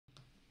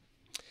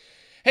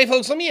Hey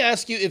folks, let me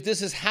ask you if this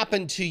has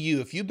happened to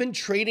you. If you've been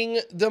trading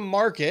the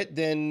market,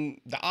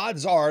 then the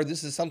odds are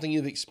this is something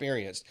you've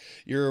experienced.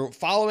 You're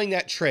following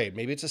that trade.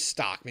 Maybe it's a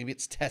stock, maybe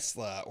it's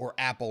Tesla or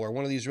Apple or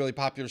one of these really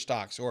popular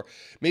stocks, or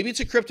maybe it's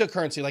a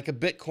cryptocurrency like a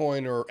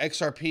Bitcoin or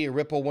XRP or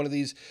Ripple, one of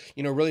these,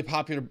 really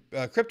popular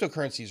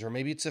cryptocurrencies, or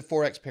maybe it's a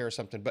Forex pair or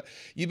something. But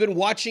you've been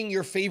watching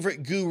your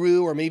favorite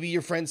guru, or maybe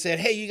your friend said,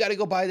 "Hey, you got to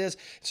go buy this."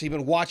 So you've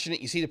been watching it,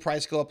 you see the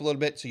price go up a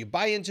little bit, so you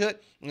buy into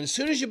it. And as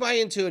soon as you buy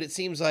into it, it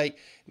seems like,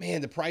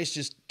 man, the price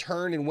just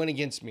turned and went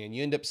against me, and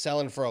you end up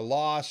selling for a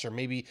loss, or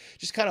maybe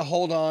just kind of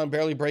hold on,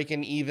 barely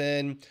breaking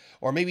even,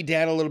 or maybe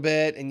down a little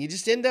bit, and you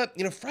just end up,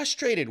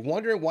 frustrated,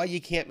 wondering why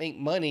you can't make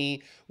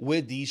money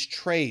with these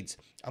trades.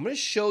 I'm going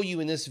to show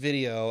you in this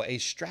video a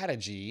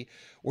strategy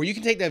where you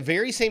can take that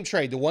very same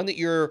trade, the one that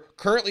you're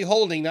currently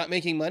holding, not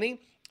making money,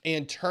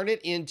 and turn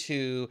it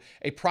into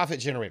a profit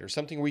generator,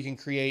 something where you can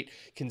create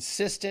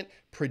consistent,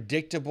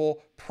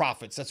 predictable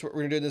profits. That's what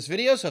we're gonna do in this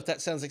video. So if that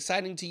sounds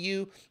exciting to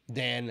you,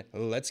 then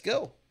let's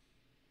go.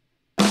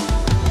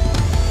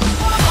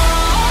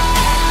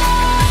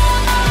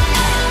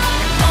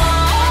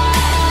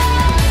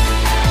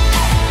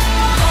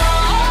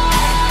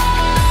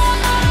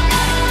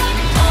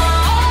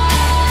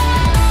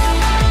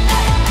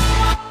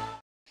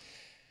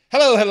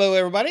 Hello,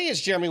 everybody.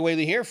 It's Jeremy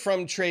Whaley here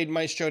from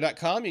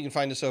TradeMaestro.com. You can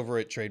find us over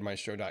at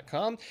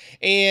TradeMaestro.com.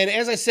 And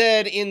as I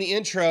said in the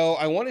intro,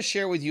 I want to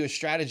share with you a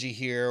strategy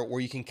here where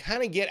you can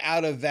kind of get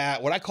out of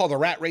that, what I call the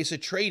rat race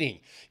of trading,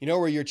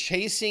 where you're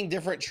chasing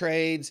different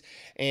trades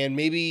and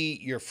maybe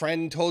your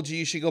friend told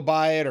you should go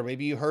buy it, or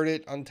maybe you heard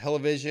it on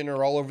television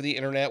or all over the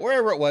internet,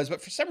 wherever it was.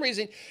 But for some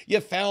reason, you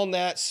found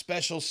that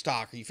special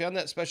stock, or you found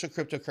that special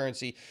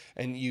cryptocurrency,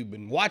 and you've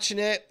been watching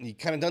it, and you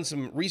kind of done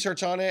some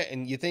research on it,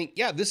 and you think,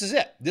 yeah, this is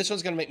it. This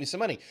one's going to make me some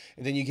money.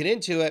 And then you get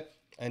into it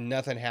and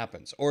nothing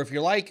happens. Or if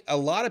you're like a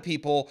lot of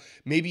people,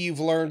 maybe you've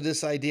learned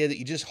this idea that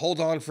you just hold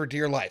on for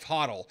dear life.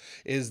 HODL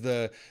is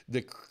the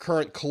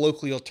current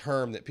colloquial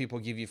term that people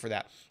give you for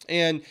that.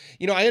 And,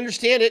 I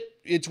understand it.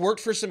 It's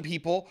worked for some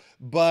people,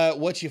 but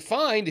what you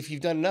find if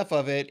you've done enough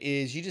of it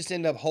is you just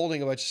end up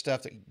holding a bunch of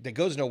stuff that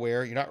goes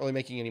nowhere. You're not really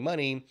making any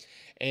money,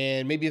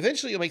 and maybe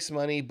eventually you'll make some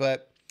money,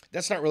 but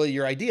that's not really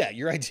your idea.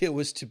 Your idea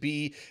was to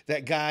be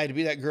that guy, to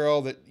be that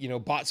girl that,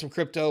 bought some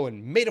crypto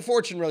and made a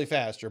fortune really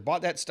fast, or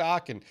bought that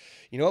stock and,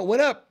 it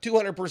went up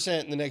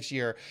 200% in the next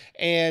year.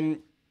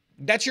 And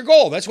that's your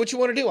goal. That's what you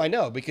want to do. I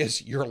know,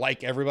 because you're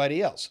like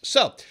everybody else.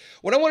 So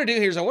what I want to do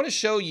here is I want to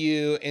show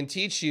you and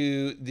teach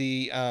you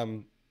the,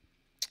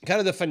 kind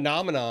of the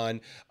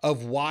phenomenon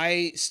of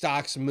why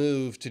stocks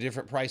move to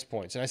different price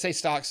points. And I say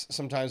stocks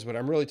sometimes, but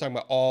I'm really talking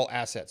about all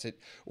assets. It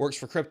works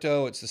for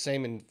crypto. It's the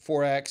same in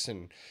Forex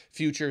and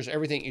futures,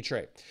 everything you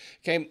trade.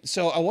 Okay,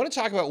 so I want to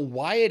talk about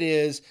why it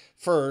is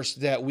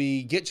first that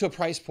we get to a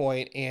price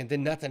point and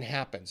then nothing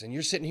happens. And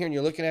you're sitting here and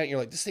you're looking at it and you're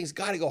like, this thing's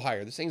got to go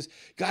higher. This thing's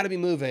got to be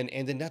moving,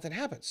 and then nothing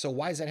happens. So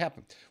why does that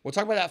happen? We'll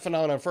talk about that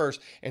phenomenon first,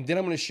 and then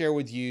I'm going to share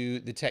with you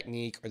the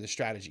technique or the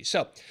strategy.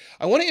 So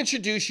I want to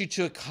introduce you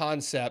to a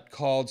concept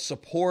called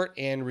support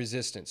and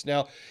resistance.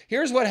 Now,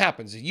 here's what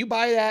happens. If you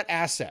buy that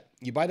asset,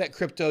 you buy that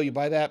crypto, you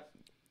buy that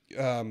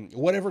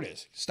whatever it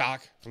is,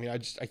 stock. I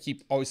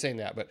keep always saying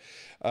that, but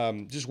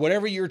just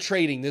whatever you're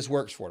trading, this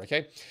works for it.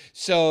 Okay.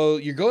 So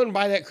you're going to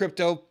buy that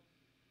crypto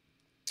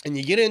and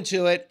you get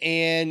into it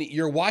and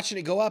you're watching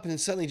it go up, and then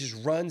suddenly it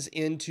just runs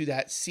into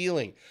that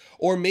ceiling.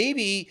 Or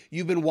maybe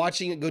you've been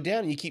watching it go down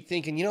and you keep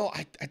thinking,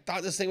 I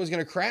thought this thing was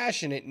going to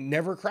crash, and it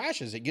never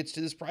crashes. It gets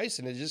to this price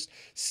and it just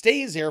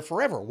stays there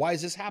forever. Why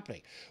is this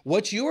happening?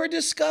 What you are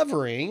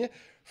discovering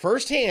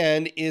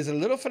firsthand is a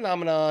little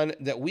phenomenon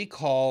that we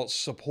call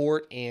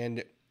support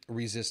and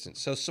resistance.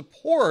 So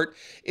support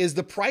is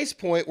the price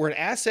point where an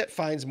asset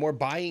finds more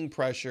buying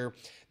pressure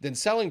than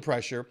selling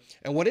pressure.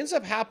 And what ends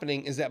up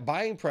happening is that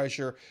buying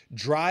pressure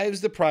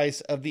drives the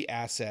price of the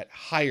asset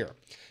higher.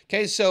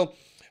 Okay, so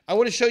I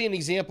want to show you an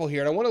example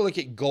here, and I want to look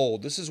at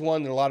gold. This is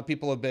one that a lot of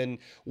people have been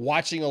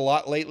watching a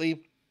lot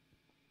lately.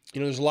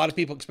 There's a lot of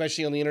people,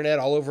 especially on the internet,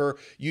 all over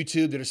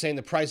YouTube, that are saying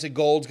the price of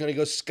gold is going to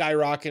go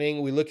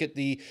skyrocketing. We look at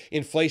the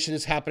inflation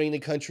that's happening in the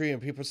country,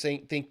 and people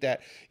think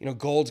that,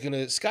 gold's going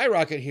to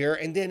skyrocket here,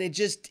 and then it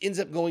just ends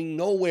up going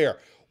nowhere.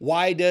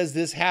 Why does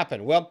this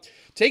happen? Well,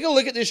 take a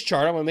look at this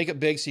chart. I'm going to make it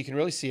big so you can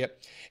really see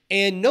it.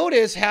 And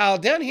notice how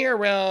down here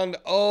around,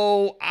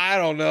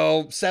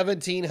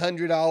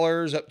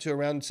 $1,700 up to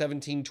around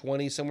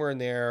 $1,720, somewhere in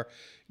there,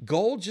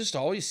 gold just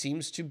always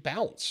seems to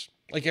bounce.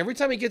 Like every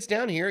time it gets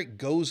down here, it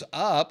goes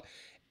up,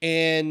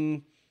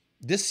 and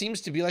this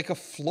seems to be like a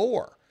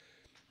floor.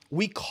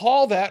 We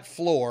call that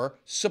floor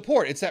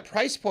support. It's that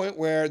price point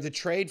where the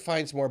trade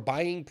finds more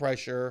buying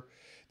pressure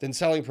than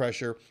selling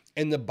pressure,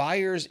 and the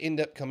buyers end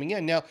up coming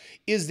in. Now,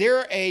 is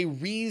there a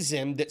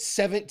reason that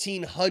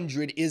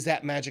 1,700 is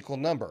that magical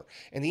number?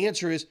 And the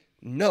answer is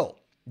no.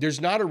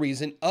 There's not a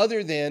reason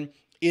other than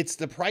it's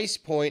the price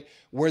point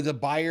where the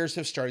buyers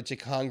have started to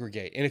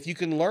congregate. And if you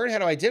can learn how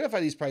to identify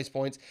these price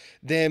points,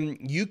 then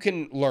you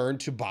can learn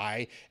to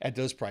buy at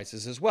those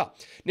prices as well.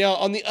 Now,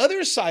 on the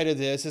other side of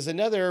this is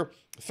another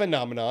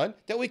phenomenon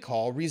that we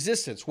call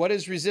resistance. What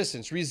is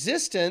resistance?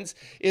 Resistance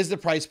is the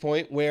price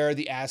point where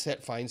the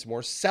asset finds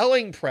more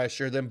selling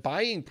pressure than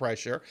buying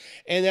pressure,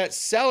 and that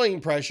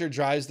selling pressure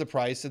drives the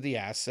price of the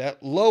asset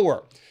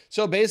lower.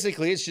 So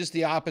basically, it's just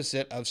the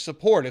opposite of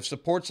support. If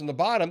support's on the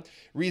bottom,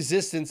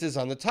 resistance is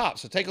on the top.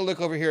 So take a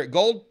look over here at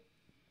gold.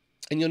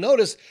 And you'll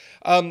notice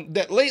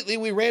that lately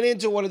we ran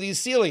into one of these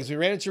ceilings. We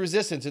ran into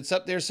resistance. It's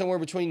up there somewhere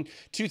between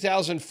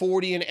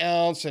 2,040 an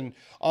ounce and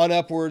on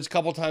upwards, a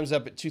couple times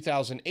up at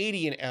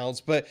 2,080 an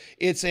ounce. But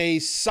it's a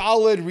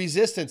solid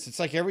resistance. It's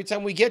like every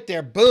time we get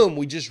there, boom,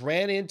 we just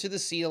ran into the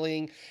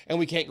ceiling and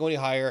we can't go any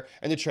higher.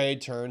 And the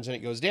trade turns and it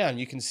goes down.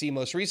 You can see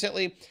most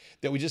recently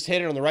that we just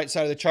hit it on the right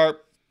side of the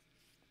chart.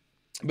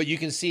 But you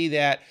can see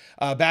that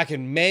back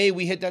in May,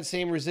 we hit that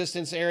same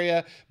resistance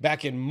area.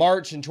 Back in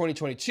March in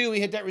 2022, we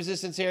hit that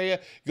resistance area.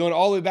 Going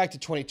all the way back to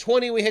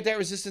 2020, we hit that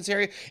resistance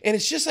area. And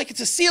it's just like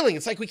it's a ceiling.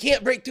 It's like we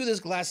can't break through this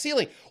glass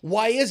ceiling.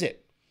 Why is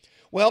it?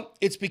 Well,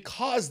 it's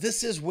because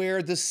this is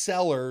where the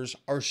sellers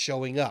are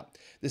showing up.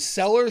 The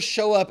sellers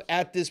show up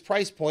at this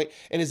price point,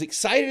 and as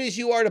excited as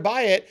you are to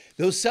buy it,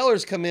 those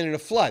sellers come in a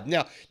flood.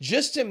 Now,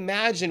 just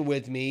imagine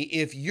with me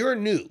if you're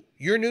new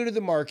to the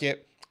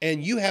market,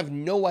 and you have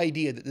no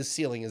idea that this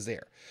ceiling is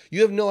there.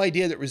 You have no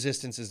idea that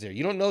resistance is there.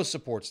 You don't know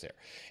support's there.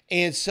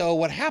 And so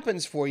what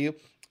happens for you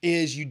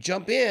is you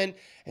jump in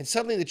and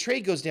suddenly the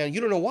trade goes down. You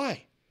don't know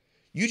why.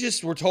 You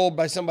just were told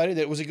by somebody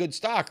that it was a good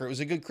stock or it was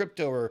a good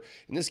crypto or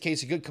in this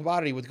case, a good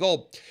commodity with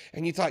gold.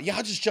 And you thought, yeah,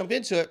 I'll just jump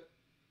into it.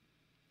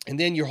 And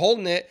then you're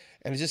holding it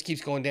and it just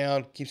keeps going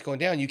down, keeps going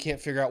down. You can't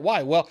figure out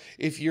why. Well,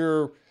 if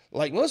you're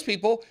like most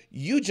people,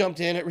 you jumped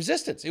in at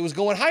resistance. It was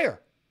going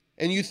higher.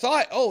 And you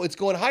thought, oh, it's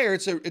going higher.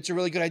 It's a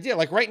really good idea.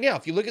 Like right now,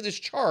 if you look at this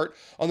chart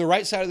on the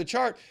right side of the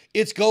chart,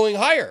 it's going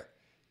higher.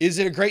 Is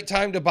it a great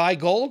time to buy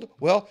gold?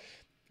 Well,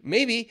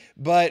 maybe.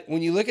 But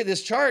when you look at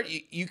this chart,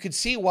 you could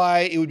see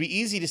why it would be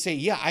easy to say,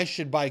 yeah, I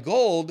should buy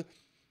gold.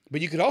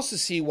 But you could also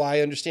see why,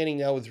 understanding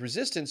now with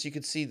resistance, you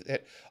could see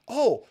that,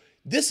 oh,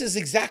 this is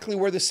exactly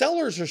where the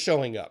sellers are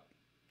showing up.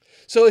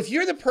 So if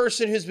you're the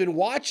person who's been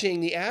watching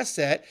the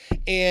asset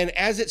and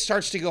as it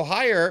starts to go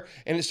higher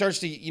and it starts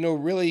to,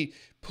 really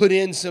put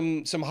in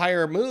some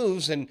higher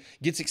moves and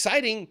gets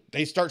exciting,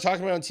 they start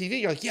talking about it on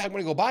TV. You're like, yeah, I'm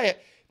going to go buy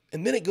it.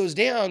 And then it goes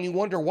down. You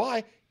wonder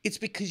why. It's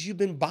because you've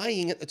been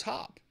buying at the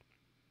top.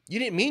 You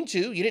didn't mean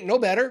to. You didn't know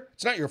better.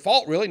 It's not your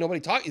fault, really. Nobody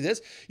taught you this.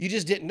 You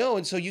just didn't know.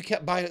 And so you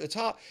kept buying at the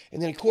top. And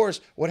then, of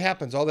course, what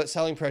happens? All that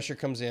selling pressure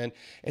comes in.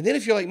 And then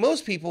if you're like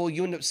most people,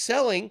 you end up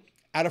selling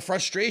out of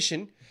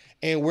frustration.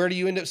 And where do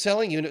you end up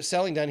selling? You end up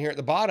selling down here at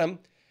the bottom.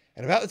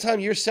 And about the time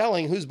you're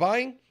selling, who's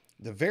buying?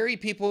 The very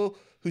people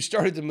who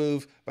started the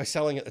move by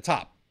selling at the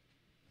top.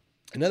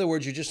 In other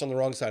words, you're just on the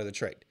wrong side of the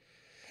trade.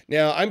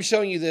 Now, I'm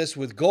showing you this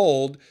with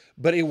gold,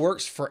 but it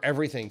works for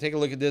everything. Take a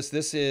look at this.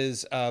 This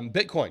is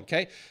Bitcoin,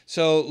 okay?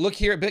 So look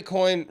here at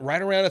Bitcoin,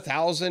 right around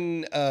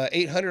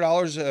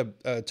 $1,800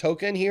 a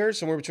token here,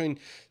 somewhere between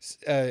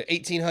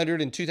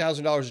 $1,800 and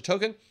 $2,000 a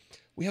token.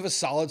 We have a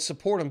solid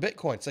support on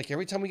Bitcoin. It's like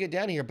every time we get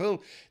down here, boom,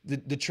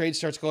 the trade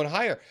starts going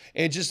higher.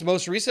 And just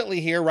most recently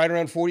here, right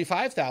around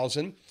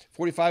 45,000,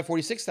 45,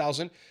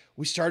 46,000,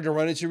 we started to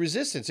run into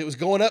resistance. It was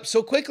going up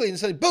so quickly and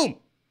suddenly, boom.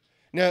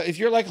 Now, if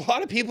you're like a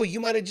lot of people,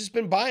 you might have just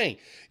been buying.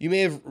 You may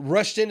have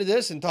rushed into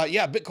this and thought,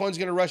 yeah, Bitcoin's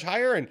going to rush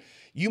higher. And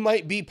you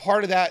might be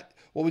part of that,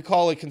 what we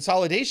call a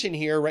consolidation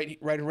here, right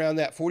around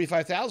that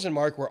 45,000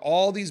 mark where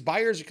all these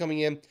buyers are coming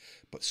in,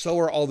 but so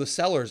are all the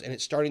sellers, and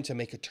it's starting to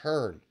make a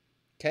turn.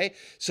 Okay,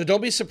 so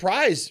don't be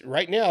surprised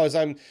right now as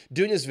I'm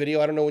doing this video.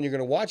 I don't know when you're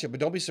going to watch it,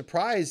 but don't be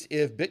surprised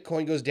if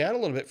Bitcoin goes down a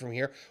little bit from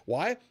here.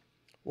 Why?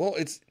 Well,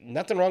 it's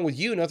nothing wrong with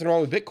you, nothing wrong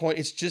with Bitcoin.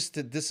 It's just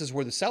that this is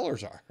where the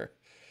sellers are.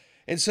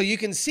 And so you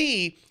can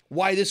see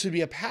why this would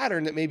be a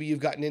pattern that maybe you've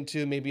gotten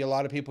into, maybe a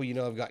lot of people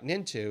have gotten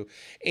into.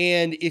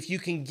 And if you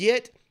can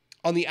get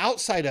on the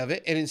outside of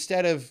it and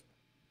instead of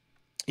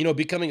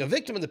becoming a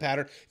victim of the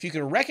pattern, if you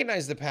can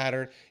recognize the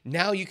pattern,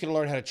 now you can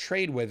learn how to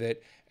trade with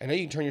it, and then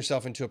you can turn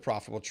yourself into a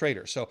profitable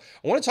trader. So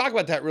I want to talk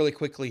about that really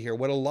quickly here.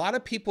 What a lot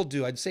of people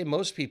do, I'd say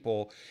most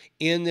people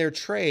in their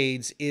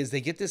trades, is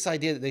they get this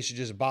idea that they should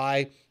just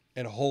buy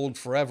and hold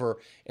forever,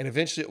 and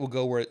eventually it will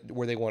go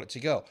where they want it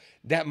to go.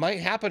 That might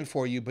happen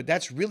for you, but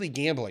that's really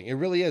gambling. It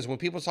really is. When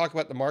people talk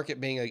about the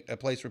market being a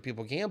place where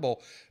people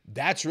gamble,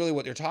 that's really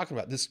what they're talking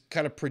about. This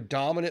kind of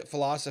predominant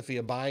philosophy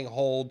of buying,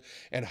 hold,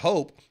 and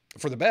hope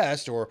for the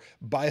best, or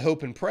buy,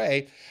 hope, and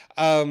pray.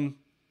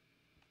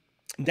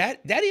 That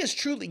is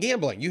truly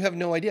gambling. You have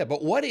no idea.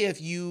 But what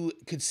if you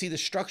could see the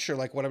structure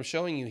like what I'm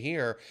showing you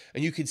here,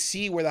 and you could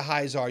see where the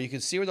highs are, you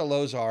could see where the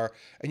lows are,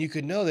 and you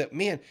could know that,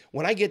 man,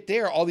 when I get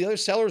there, all the other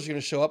sellers are going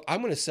to show up.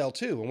 I'm going to sell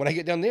too. And when I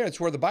get down there, it's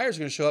where the buyers are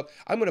going to show up.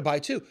 I'm going to buy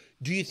too.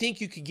 Do you think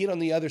you could get on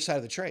the other side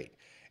of the trade?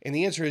 And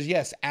the answer is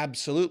yes,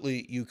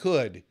 absolutely you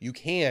could. You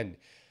can.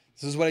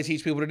 This is what I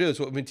teach people to do. It's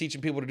what we've been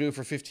teaching people to do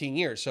for 15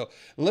 years. So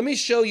let me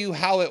show you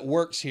how it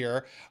works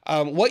here.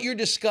 What you're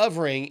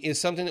discovering is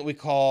something that we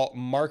call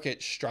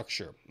market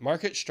structure.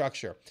 Market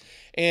structure.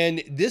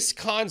 And this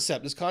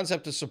concept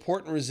of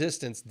support and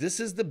resistance, this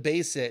is the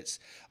basics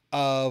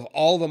of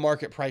all the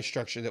market price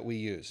structure that we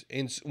use.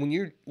 And when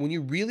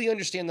you really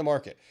understand the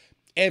market,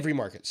 every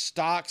market,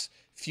 stocks,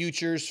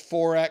 futures,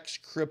 Forex,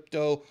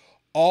 crypto,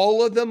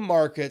 all of the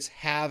markets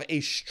have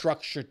a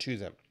structure to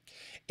them.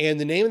 And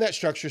the name of that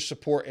structure is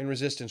support and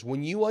resistance.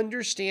 When you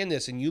understand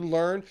this and you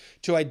learn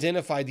to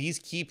identify these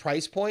key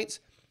price points,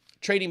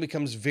 trading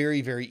becomes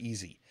very, very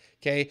easy.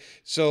 Okay.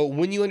 So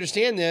when you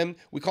understand them,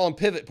 we call them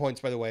pivot points,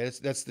 by the way.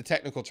 That's the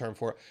technical term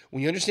for it.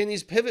 When you understand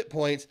these pivot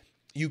points,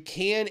 you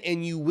can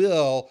and you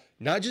will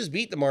not just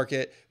beat the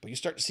market, but you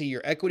start to see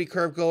your equity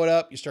curve going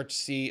up. You start to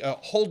see a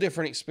whole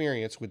different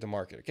experience with the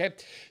market. Okay.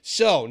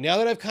 So now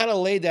that I've kind of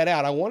laid that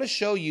out, I want to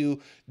show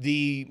you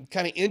the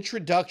kind of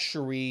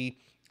introductory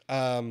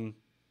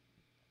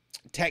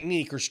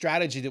technique or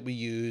strategy that we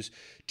use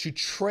to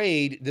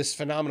trade this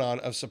phenomenon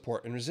of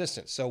support and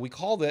resistance. So we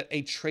call that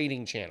a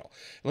trading channel.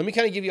 Let me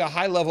kind of give you a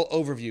high level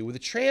overview. With a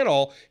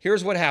channel,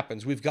 here's what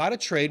happens. We've got a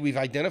trade, we've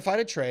identified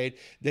a trade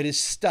that is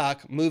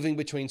stuck moving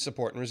between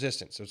support and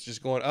resistance. So it's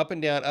just going up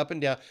and down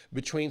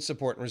between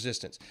support and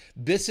resistance.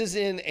 This is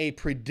in a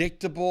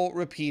predictable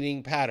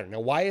repeating pattern.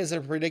 Now, why is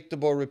a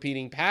predictable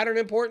repeating pattern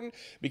important?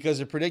 Because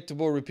a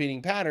predictable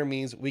repeating pattern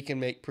means we can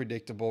make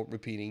predictable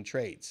repeating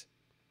trades.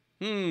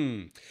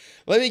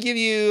 Let me give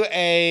you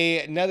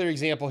another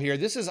example here.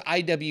 This is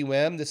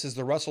IWM. This is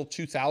the Russell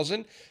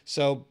 2000.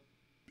 So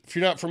if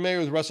you're not familiar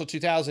with Russell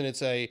 2000,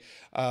 it's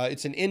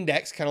an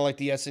index, kind of like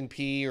the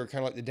S&P or kind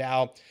of like the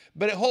Dow,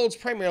 but it holds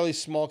primarily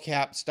small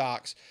cap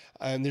stocks.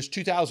 And there's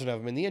 2,000 of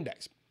them in the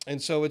index. And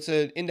so it's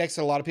an index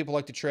that a lot of people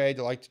like to trade.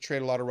 They like to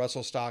trade a lot of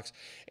Russell stocks.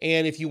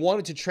 And if you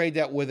wanted to trade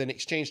that with an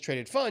exchange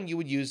traded fund, you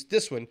would use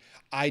this one,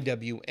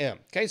 IWM.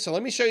 Okay, so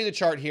let me show you the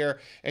chart here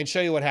and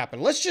show you what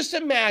happened. Let's just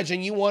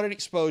imagine you wanted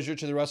exposure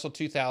to the Russell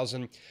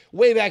 2000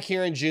 way back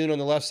here in June on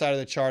the left side of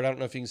the chart. I don't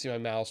know if you can see my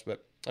mouse,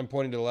 but I'm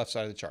pointing to the left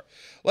side of the chart.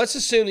 Let's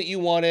assume that you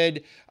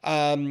wanted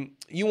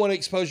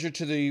exposure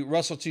to the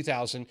Russell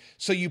 2000.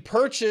 So you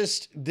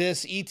purchased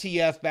this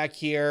ETF back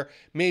here,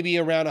 maybe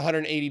around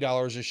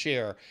 $180 a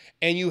share,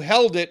 and you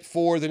held it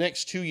for the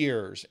next 2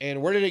 years.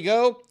 And where did it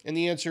go? And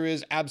the answer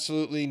is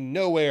absolutely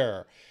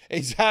nowhere.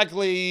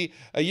 Exactly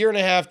a year and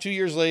a half, 2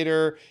 years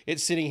later,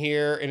 it's sitting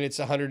here and it's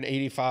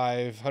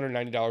 $185,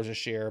 $190 a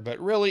share, but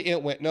really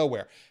it went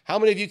nowhere. How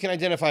many of you can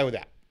identify with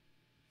that?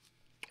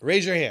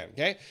 Raise your hand,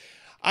 okay?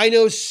 I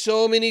know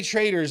so many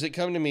traders that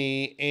come to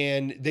me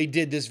and they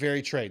did this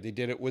very trade. They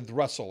did it with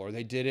Russell, or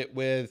they did it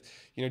with,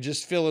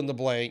 just fill in the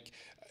blank.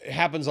 It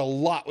happens a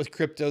lot with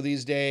crypto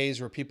these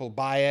days where people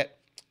buy it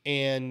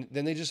and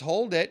then they just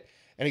hold it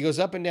and it goes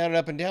up and down,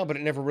 but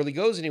it never really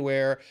goes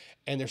anywhere.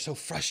 And they're so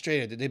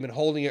frustrated that they've been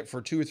holding it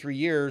for 2 or 3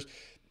 years.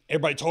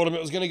 Everybody told them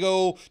it was going to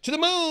go to the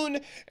moon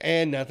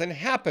and nothing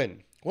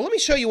happened. Well, let me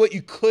show you what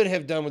you could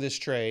have done with this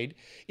trade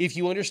if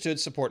you understood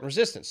support and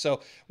resistance.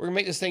 So we're going to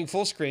make this thing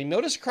full screen.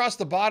 Notice across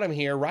the bottom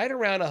here, right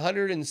around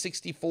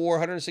 $164,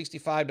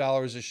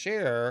 $165 a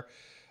share,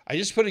 I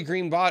just put a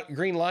green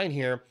line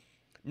here.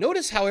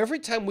 Notice how every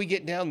time we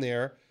get down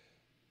there,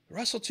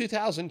 Russell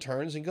 2000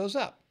 turns and goes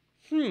up.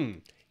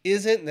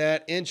 Isn't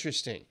that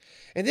interesting?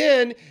 And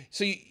then,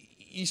 so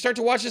you start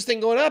to watch this thing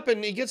going up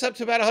and it gets up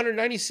to about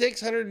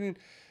 196,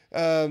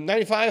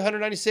 195,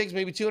 196,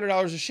 maybe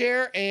 $200 a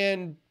share,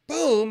 and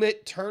boom,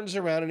 it turns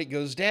around and it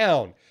goes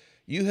down.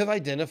 You have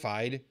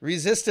identified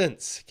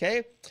resistance,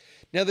 okay?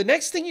 Now, the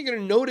next thing you're going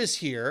to notice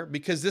here,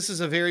 because this is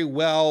a very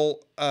well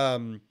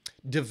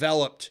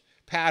developed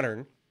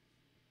pattern,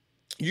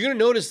 you're going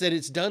to notice that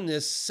it's done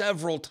this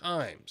several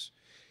times,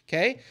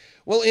 okay?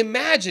 Well,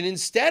 imagine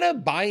instead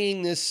of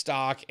buying this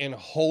stock and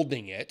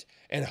holding it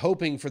and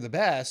hoping for the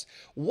best,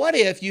 what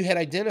if you had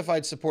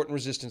identified support and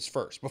resistance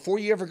first before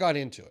you ever got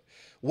into it?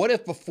 What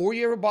if before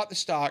you ever bought the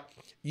stock,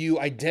 you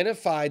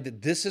identified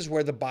that this is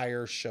where the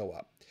buyers show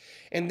up?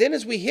 And then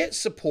as we hit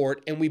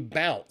support and we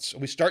bounce,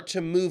 we start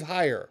to move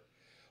higher,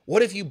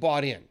 what if you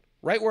bought in?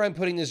 Right where I'm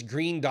putting this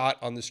green dot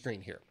on the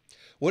screen here.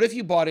 What if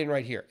you bought in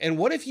right here? And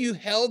what if you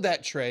held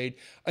that trade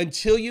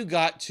until you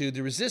got to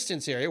the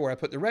resistance area where I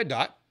put the red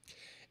dot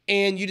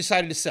and you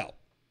decided to sell?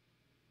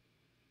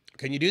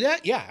 Can you do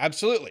that? Yeah,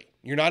 absolutely.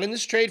 You're not in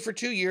this trade for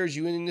 2 years.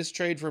 You're in this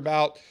trade for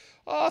about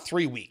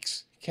 3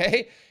 weeks,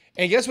 okay?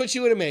 And guess what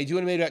you would have made? You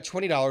would have made about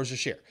 $20 a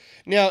share.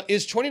 Now,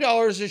 is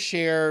 $20 a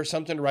share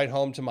something to write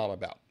home to mom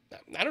about?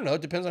 I don't know.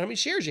 It depends on how many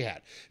shares you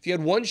had. If you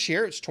had one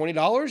share, it's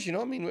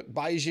 $20. It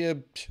buys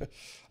you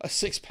a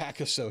 6-pack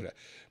of soda.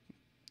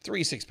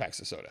 3 6-packs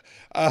of soda.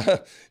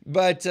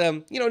 But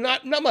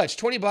not much.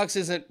 $20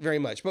 isn't very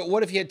much. But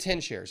what if you had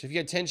 10 shares? If you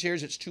had 10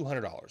 shares, it's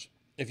 $200.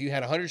 If you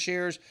had 100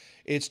 shares,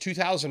 it's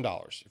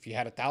 $2,000. If you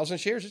had 1,000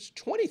 shares, it's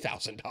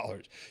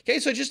 $20,000. Okay,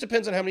 so it just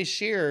depends on how many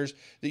shares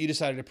that you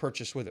decided to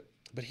purchase with it.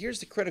 But here's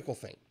the critical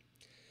thing.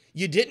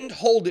 You didn't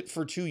hold it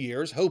for 2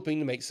 years hoping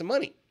to make some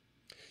money.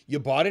 You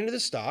bought into the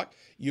stock,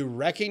 you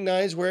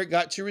recognized where it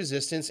got to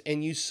resistance,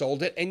 and you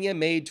sold it, and you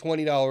made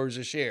 $20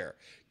 a share.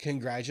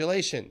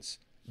 Congratulations.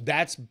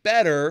 That's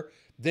better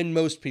than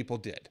most people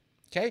did.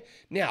 Okay.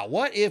 Now,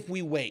 what if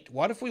we wait?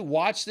 What if we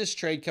watch this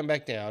trade come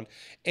back down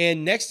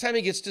and next time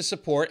it gets to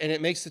support and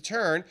it makes the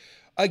turn,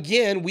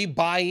 Again, we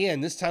buy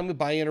in. This time we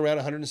buy in around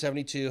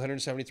 $172,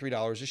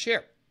 $173 a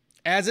share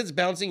as it's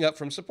bouncing up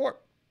from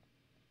support.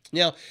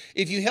 Now,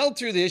 if you held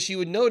through this, you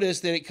would notice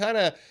that it kind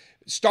of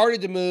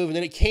started to move and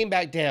then it came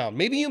back down.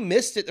 Maybe you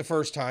missed it the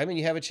first time and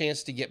you have a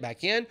chance to get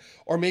back in,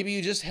 or maybe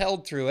you just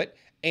held through it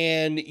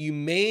and you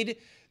made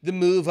the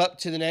move up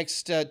to the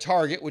next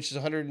target, which is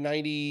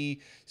 $196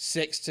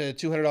 to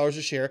 $200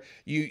 a share.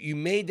 You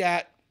made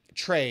that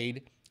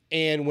trade,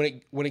 and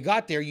when it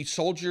got there, you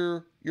sold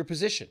your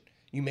position.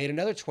 You made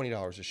another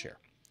 $20 a share.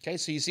 Okay,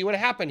 so you see what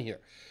happened here.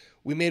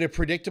 We made a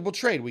predictable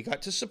trade. We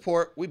got to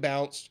support, we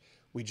bounced,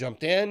 we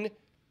jumped in,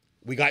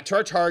 we got to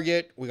our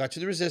target, we got to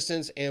the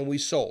resistance, and we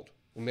sold.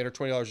 We made our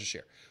 $20 a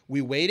share.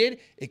 We waited,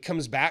 it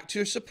comes back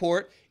to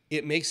support,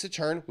 it makes the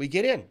turn, we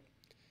get in.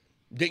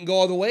 Didn't go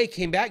all the way,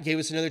 came back, gave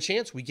us another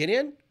chance, we get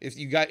in. If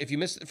you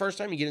missed it the first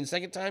time, you get in the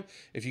second time.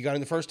 If you got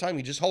in the first time,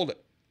 you just hold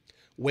it.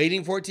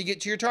 Waiting for it to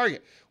get to your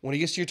target. When it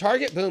gets to your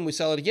target, boom, we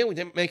sell it again, we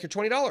didn't make your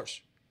 $20.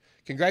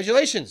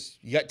 Congratulations.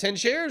 You got 10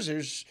 shares,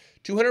 there's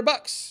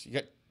 $200. You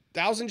got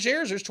 1,000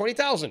 shares, there's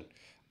 20,000.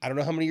 I don't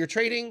know how many you're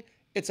trading.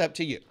 It's up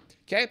to you.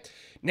 Okay.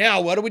 Now,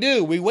 what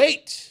do? We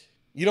wait.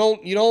 You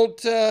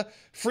don't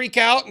freak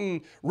out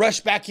and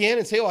rush back in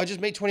and say, oh, I just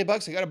made 20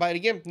 bucks. I got to buy it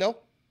again. No,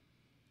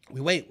 we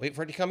wait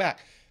for it to come back.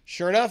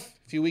 Sure enough,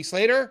 a few weeks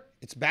later,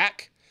 it's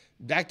back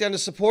down to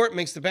support,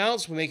 makes the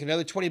bounce. We make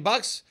another 20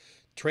 bucks,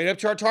 trade up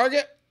to our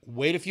target,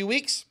 wait a few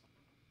weeks,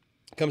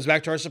 comes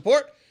back to our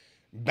support,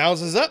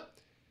 bounces up,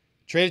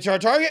 trade it to our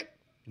target,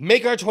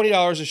 make our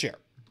 $20 a share.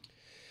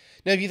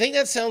 Now, if you think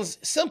that sounds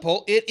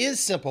simple, it is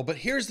simple, but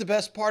here's the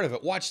best part of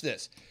it. Watch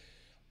this.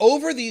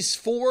 Over these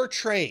 4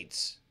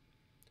 trades,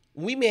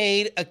 we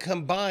made a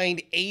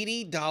combined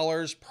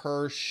 $80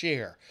 per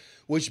share,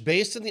 which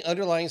based on the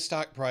underlying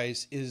stock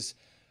price is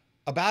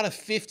about a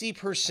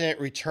 50%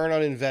 return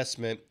on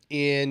investment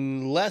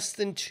in less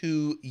than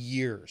 2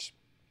 years.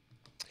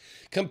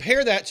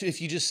 Compare that to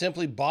if you just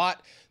simply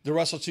bought the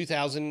Russell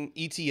 2000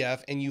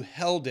 ETF and you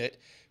held it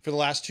for the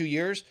last 2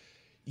 years,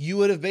 you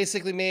would have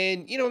basically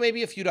made,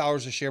 maybe a few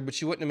dollars a share,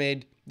 but you wouldn't have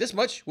made this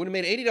much. You would have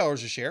made $80 a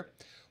share.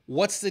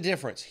 What's the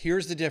difference?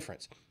 Here's the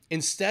difference.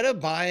 Instead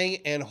of buying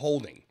and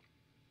holding,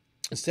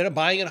 instead of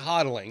buying and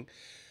hodling,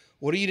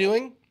 what are you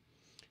doing?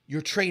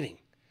 You're trading.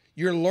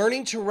 You're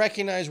learning to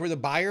recognize where the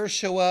buyers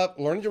show up,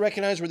 learning to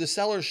recognize where the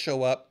sellers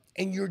show up,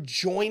 and you're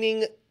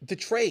joining the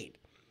trade.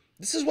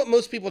 This is what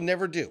most people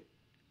never do.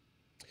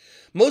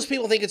 Most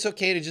people think it's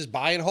okay to just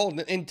buy and hold,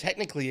 and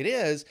technically it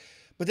is,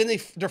 but then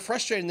they're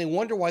frustrated and they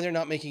wonder why they're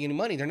not making any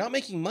money. They're not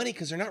making money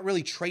because they're not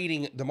really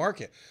trading the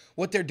market.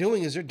 What they're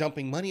doing is they're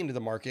dumping money into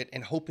the market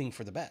and hoping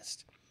for the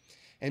best.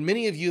 And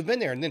many of you have been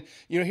there. And then,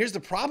 here's the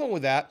problem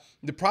with that.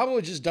 The problem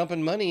with just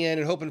dumping money in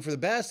and hoping for the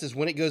best is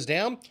when it goes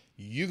down,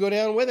 you go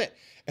down with it.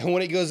 And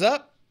when it goes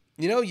up,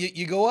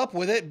 you go up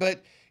with it,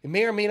 but it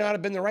may or may not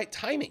have been the right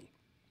timing.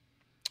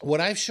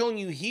 What I've shown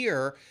you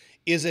here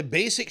is a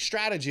basic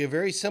strategy, a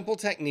very simple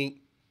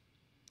technique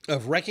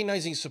of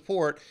recognizing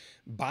support,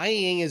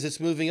 buying as it's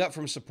moving up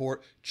from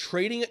support,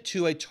 trading it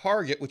to a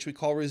target, which we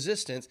call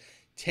resistance,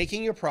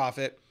 taking your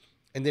profit,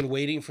 and then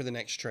waiting for the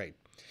next trade.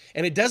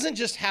 And it doesn't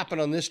just happen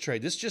on this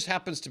trade. This just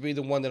happens to be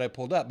the one that I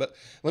pulled up. But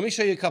let me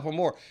show you a couple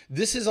more.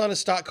 This is on a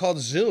stock called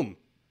Zoom.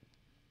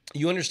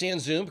 You understand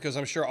Zoom because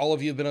I'm sure all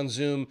of you have been on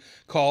Zoom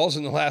calls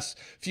in the last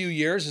few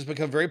years. It's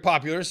become very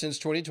popular since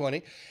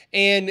 2020.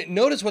 And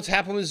notice what's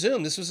happened with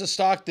Zoom. This was a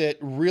stock that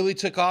really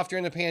took off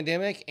during the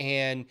pandemic.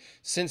 And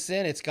since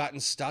then, it's gotten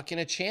stuck in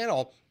a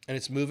channel. And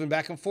it's moving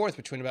back and forth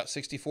between about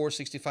 $64,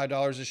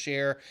 $65 a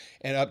share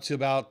and up to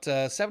about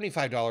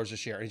 $75 a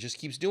share. And it just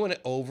keeps doing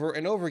it over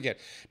and over again.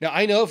 Now,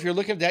 I know if you're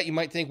looking at that, you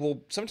might think, well,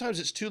 sometimes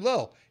it's too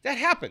low. That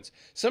happens.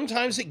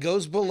 Sometimes it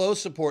goes below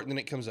support and then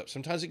it comes up.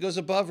 Sometimes it goes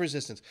above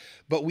resistance.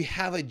 But we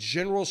have a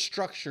general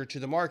structure to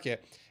the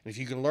market. And if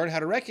you can learn how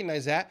to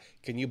recognize that,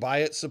 can you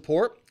buy at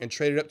support and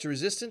trade it up to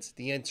resistance?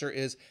 The answer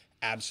is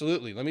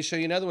absolutely. Let me show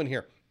you another one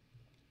here.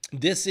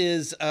 This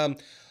is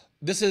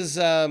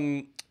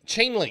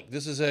Chainlink.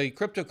 This is a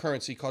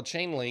cryptocurrency called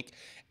Chainlink,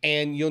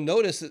 and you'll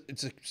notice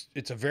that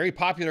it's a very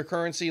popular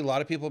currency. A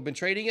lot of people have been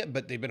trading it,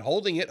 but they've been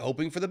holding it,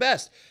 hoping for the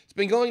best. It's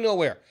been going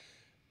nowhere.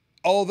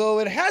 Although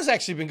it has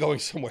actually been going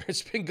somewhere.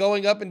 It's been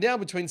going up and down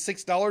between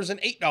 $6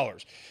 and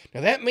 $8.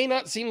 Now that may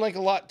not seem like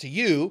a lot to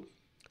you.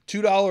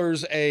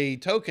 $2 a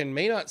token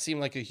may not seem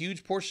like a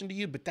huge portion to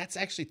you, but that's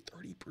actually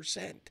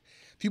 30%.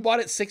 If you bought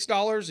it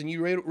 $6 and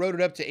you wrote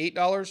it up to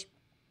 $8,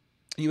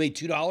 you made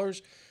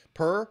 $2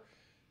 per,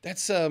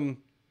 that's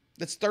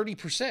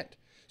 30%.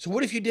 So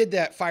what if you did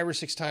that 5 or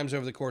 6 times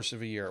over the course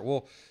of a year?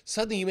 Well,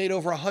 suddenly you made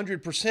over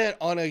 100%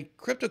 on a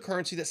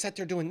cryptocurrency that sat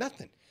there doing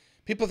nothing.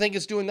 People think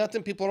it's doing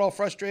nothing. People are all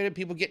frustrated.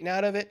 People getting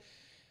out of it.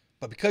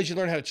 But because you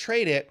learned how to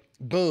trade it,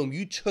 boom,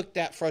 you took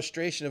that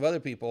frustration of other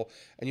people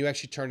and you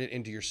actually turned it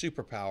into your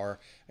superpower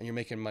and you're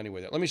making money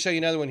with it. Let me show you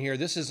another one here.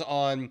 This is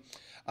on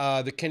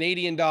the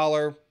Canadian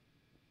dollar.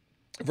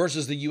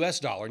 versus the US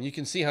dollar. And you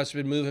can see how it's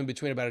been moving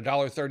between about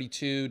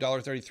 $1.32,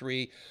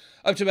 $1.33,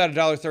 up to about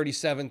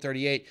 $1.37,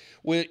 38.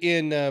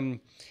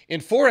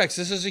 In Forex,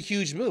 this is a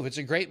huge move. It's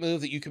a great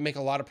move that you can make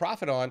a lot of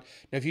profit on.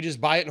 Now, if you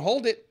just buy it and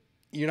hold it,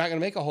 you're not going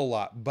to make a whole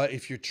lot. But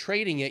if you're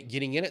trading it,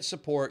 getting in at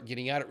support,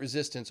 getting out at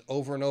resistance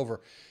over and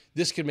over,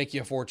 this could make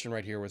you a fortune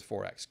right here with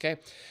Forex, okay?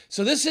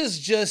 So this is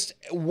just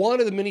one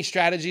of the many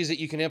strategies that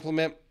you can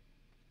implement.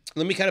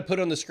 Let me kind of put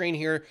it on the screen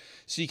here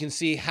so you can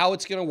see how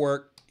it's going to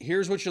work.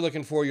 Here's what you're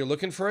looking for. You're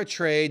looking for a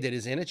trade that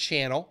is in a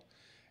channel.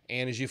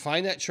 And as you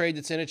find that trade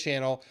that's in a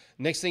channel,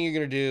 next thing you're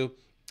going to do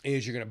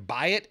is you're going to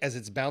buy it as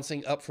it's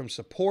bouncing up from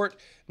support.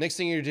 Next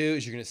thing you're going to do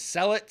is you're going to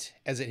sell it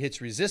as it hits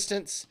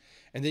resistance.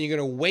 And then you're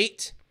going to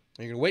wait.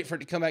 You're going to wait for it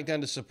to come back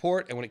down to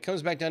support. And when it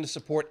comes back down to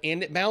support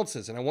and it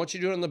bounces, and I want you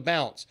to do it on the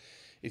bounce.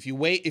 If you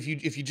wait, if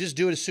you just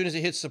do it as soon as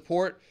it hits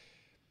support,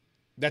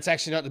 that's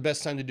actually not the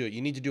best time to do it.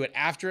 You need to do it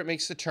after it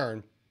makes the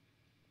turn.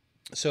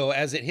 So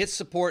as it hits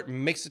support,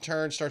 makes the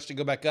turn, starts to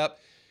go back up,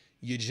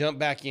 you jump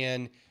back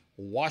in,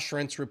 wash,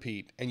 rinse,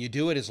 repeat, and you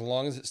do it as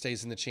long as it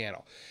stays in the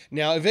channel.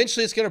 Now,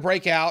 eventually it's going to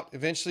break out.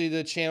 Eventually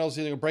the channel's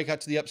either going to break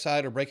out to the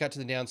upside or break out to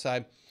the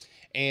downside.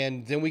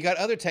 And then we got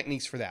other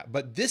techniques for that.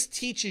 But this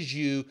teaches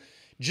you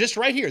just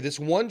right here, this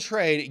one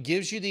trade, it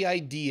gives you the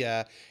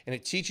idea and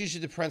it teaches you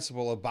the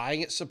principle of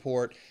buying at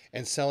support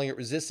and selling at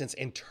resistance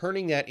and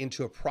turning that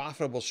into a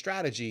profitable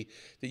strategy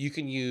that you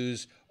can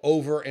use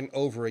over and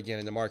over again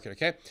in the market,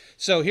 okay?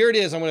 So here it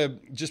is. I'm going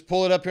to just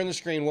pull it up here on the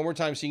screen one more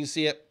time so you can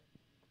see it.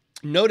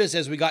 Notice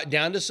as we got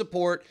down to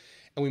support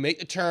and we make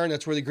the turn,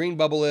 that's where the green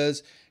bubble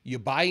is. You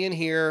buy in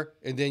here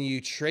and then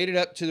you trade it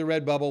up to the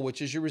red bubble,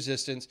 which is your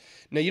resistance.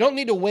 Now, you don't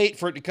need to wait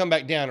for it to come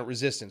back down at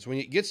resistance. When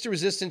it gets to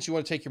resistance, you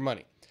want to take your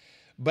money.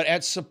 But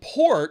at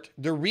support,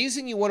 the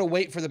reason you want to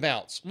wait for the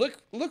bounce, look,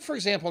 for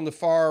example, on the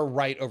far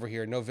right over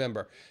here,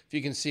 November, if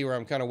you can see where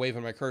I'm kind of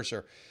waving my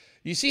cursor.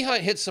 You see how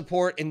it hit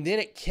support and then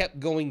it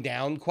kept going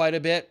down quite a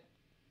bit?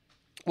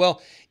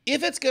 Well,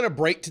 if it's going to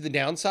break to the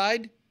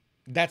downside,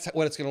 that's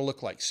what it's going to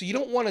look like. So you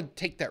don't want to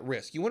take that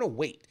risk. You want to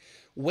wait.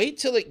 Wait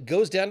till it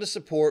goes down to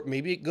support.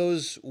 Maybe it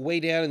goes way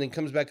down and then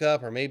comes back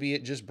up, or maybe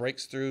it just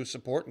breaks through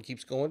support and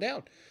keeps going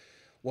down.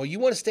 Well, you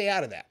want to stay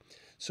out of that.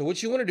 So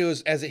what you want to do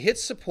is as it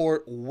hits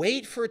support,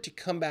 wait for it to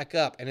come back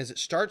up. And as it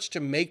starts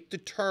to make the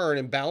turn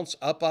and bounce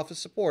up off of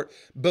support,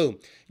 boom,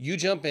 you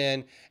jump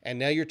in and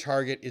now your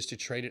target is to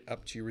trade it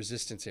up to your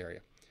resistance area.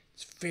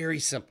 It's very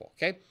simple,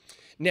 okay?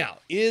 Now,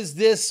 is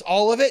this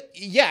all of it?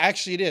 Yeah,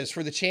 actually it is.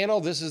 For the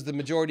channel, this is the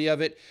majority of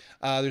it.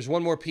 There's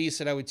one more piece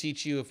that I would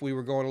teach you if we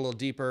were going a little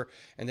deeper,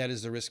 and that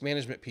is the risk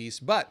management piece.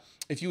 But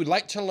if you would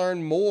like to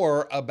learn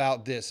more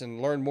about this and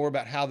learn more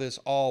about how this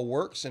all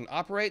works and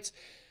operates,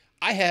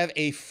 I have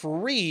a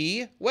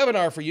free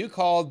webinar for you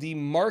called the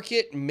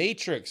Market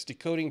Matrix,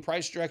 Decoding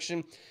Price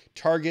Direction,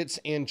 Targets,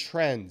 and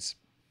Trends.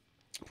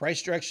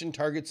 Price direction,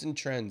 targets, and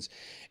trends.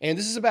 And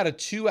this is about a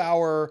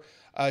 2-hour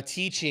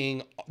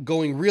teaching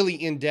going really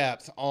in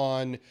depth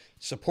on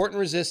support and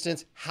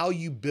resistance, how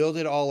you build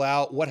it all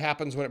out, what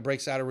happens when it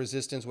breaks out of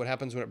resistance, what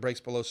happens when it breaks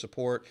below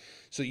support,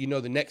 so you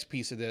know the next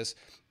piece of this.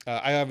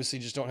 I obviously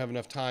just don't have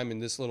enough time in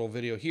this little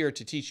video here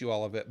to teach you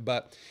all of it,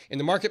 but in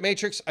the Market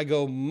Matrix, I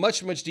go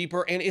much, much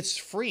deeper, and it's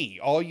free.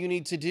 All you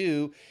need to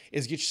do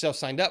is get yourself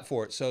signed up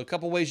for it. So a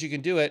couple ways you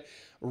can do it.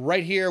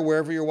 Right here,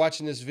 wherever you're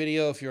watching this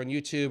video, if you're on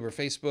YouTube or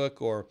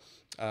Facebook or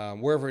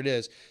wherever it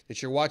is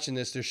that you're watching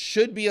this, there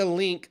should be a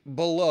link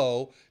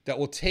below that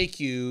will take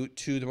you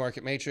to the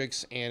Market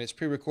Matrix, and it's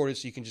pre-recorded,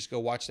 so you can just go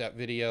watch that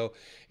video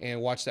and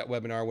watch that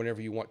webinar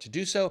whenever you want to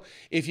do so.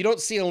 If you don't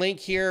see a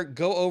link here,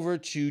 go over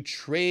to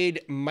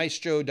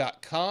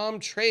trademaestro.com,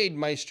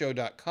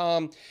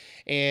 trademaestro.com,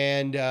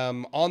 and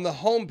on the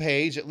home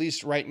page, at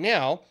least right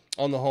now,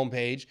 on the home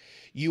page,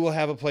 you will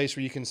have a place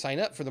where you can sign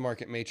up for the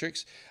Market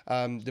Matrix.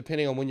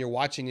 Depending on when you're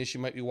watching this, you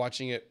might be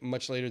watching it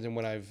much later than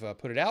when I've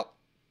put it out.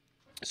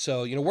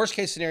 So, you know, worst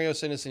case scenario,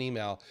 send us an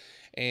email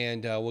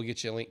and we'll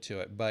get you a link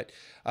to it. But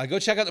go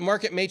check out the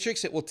Market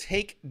Matrix. It will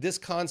take this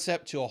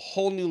concept to a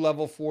whole new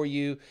level for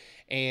you,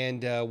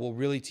 and will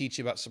really teach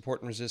you about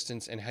support and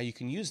resistance and how you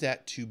can use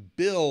that to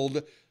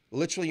build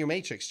literally your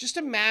matrix. Just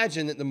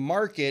imagine that the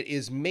market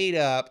is made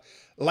up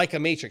like a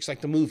matrix,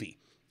 like the movie,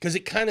 because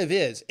it kind of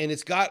is. And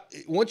it's got,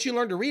 once you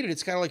learn to read it,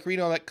 it's kind of like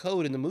reading all that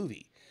code in the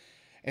movie.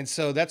 And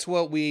so that's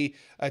what we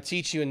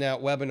teach you in that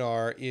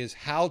webinar, is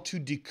how to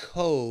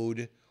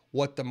decode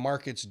what the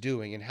market's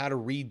doing and how to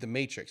read the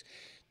matrix.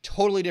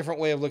 Totally different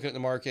way of looking at the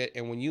market.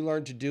 And when you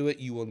learn to do it,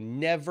 you will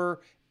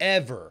never,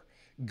 ever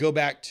go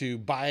back to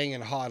buying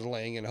and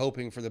hodling and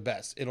hoping for the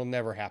best. It'll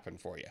never happen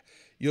for you.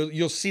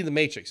 You'll see the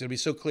matrix. It'll be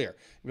so clear.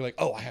 You'll be like,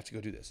 oh, I have to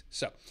go do this.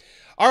 So,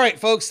 all right,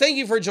 folks, thank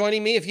you for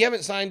joining me. If you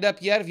haven't signed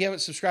up yet, if you haven't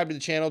subscribed to the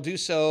channel, do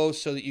so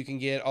that you can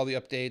get all the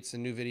updates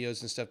and new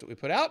videos and stuff that we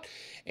put out.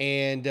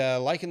 And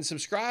like and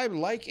subscribe.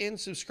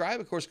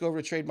 Of course, go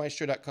over to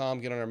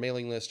trademaestro.com, get on our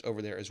mailing list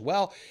over there as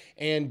well.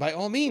 And by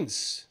all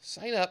means,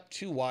 sign up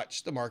to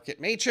watch the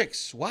Market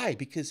Matrix. Why?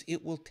 Because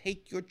it will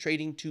take your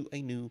trading to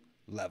a new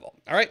level.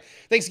 All right.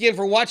 Thanks again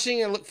for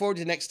watching. I look forward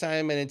to next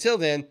time. And until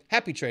then,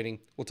 happy trading.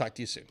 We'll talk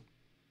to you soon.